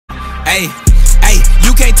Ayy, ayy,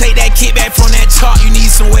 you can't take that kickback from that chart, you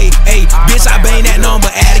need some weight. Ayy, bitch, I bang that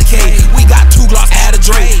number, add a K. We got 2 Glocks, add a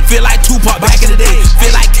Dre. Feel like Tupac back in the day.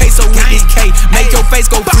 Feel like Queso with this K. Make your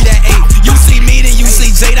face go free that 8. You see me, then you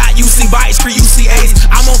see J. You see Bite Street, you see Ace.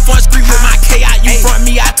 I'm on Front Street with my K out. You front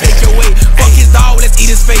me, I take your weight. Fuck his dog, let's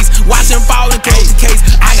eat his face. Watch him fall and close the case.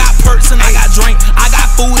 I got perks and I got drink. I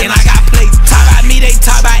got food and I got plates. Talk about me, they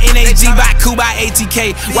talk about NAG, by Q, by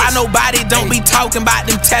ATK. Why nobody don't be talking about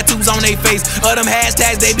them tattoos on their face? Or them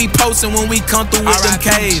hashtags they be posting when we come through with them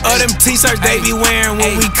K's. Or them t-shirts they be wearing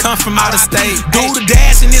when we come from out of state. Do the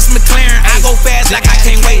dash in this McLaren, I go fast like I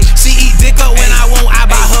can't wait. She eat dick up when I want, I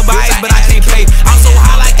buy her bodies, but I can't pay. I'm so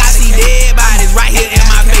high like I see dead bodies right here in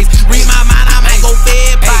my face. Read my mind, I might go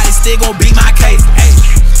fed bodies, still gon' beat my case.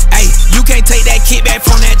 Ayy, you can't take that kickback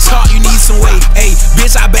from that chart, you need some weight. Ayy,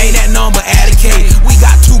 bitch, I bang that number, add a K. We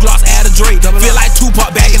got 2 Glocks, add a Dre. Feel like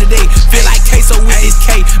Tupac back in the day. Feel like Queso with this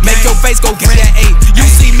K. Make your face go free that 8. You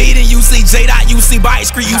see me, then you see J. You see Bite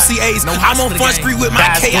Street, you see Ace. I'm on Front Street with my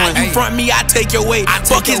K out. You front me, I take your weight.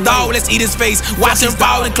 Fuck his dog, let's eat his face. Watch him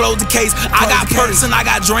fall and close the case. I got perks and I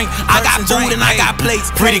got drink. I got food and I got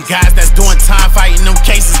plates. Pretty guys that's doing time fighting them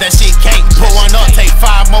cases, that shit can't pull one up, take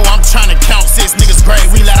 5 more. I'm trying to count 6 niggas grave.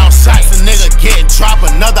 We let out shots, a nigga get drop,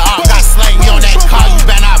 another op got slain. We on that car, you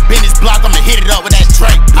better not bend this block, I'ma hit it up with that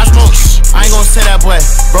Drake. I smoke, I ain't gon' say that boy,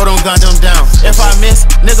 bro don't gun them down. If I miss,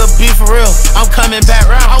 nigga be for real, I'm coming back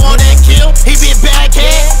round. I want that kill, he be a bad kid.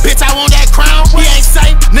 Bitch, I want that crown, he ain't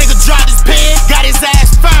safe. Nigga dropped his pen, got his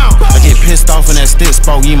ass found. I get pissed off in that stick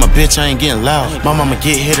spot, yeah, my bitch, I ain't getting loud. My mama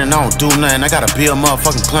get hit and I don't do nothing, I gotta be a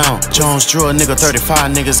motherfucking clown. Jones drew a nigga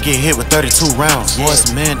 35 niggas get hit with 32 rounds. Boys,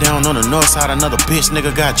 a man down on the north side, another bitch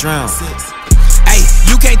nigga got drowned. Ayy,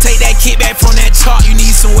 you can't take that kickback from that chart, you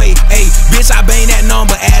need some weight. Ayy, bitch, I bang that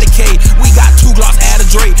number, add a K. We got 2 Glocks, add a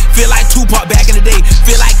Dre. Feel like Tupac back in the day.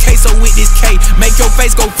 Feel like Queso with this K. Make your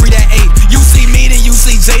face go free that 8. You see me, then you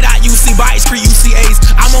see J. You see Bite Street, you see Ace.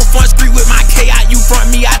 I'm on Front Street with my K out. You front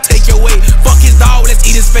me, I take your weight. Fuck his dog, let's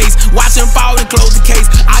eat his face. Watch him fall and close the case.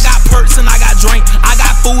 I got perks and I got drink. I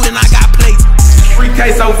got food and I got plates. Free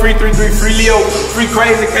Queso, free 33, free Leo, free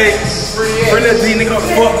Crazy K, free Lil D, nigga, what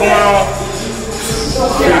the fuck going on?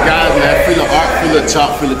 Free the guys, man. Free the art, free the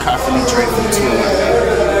chop, free the car, free the drink, free the tour like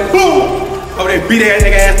that. Boom! Oh, they beat that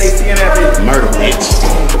nigga ass, they seeing that bitch. Murder bitch.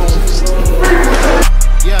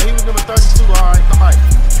 Yeah, he was number 32, alright, come on.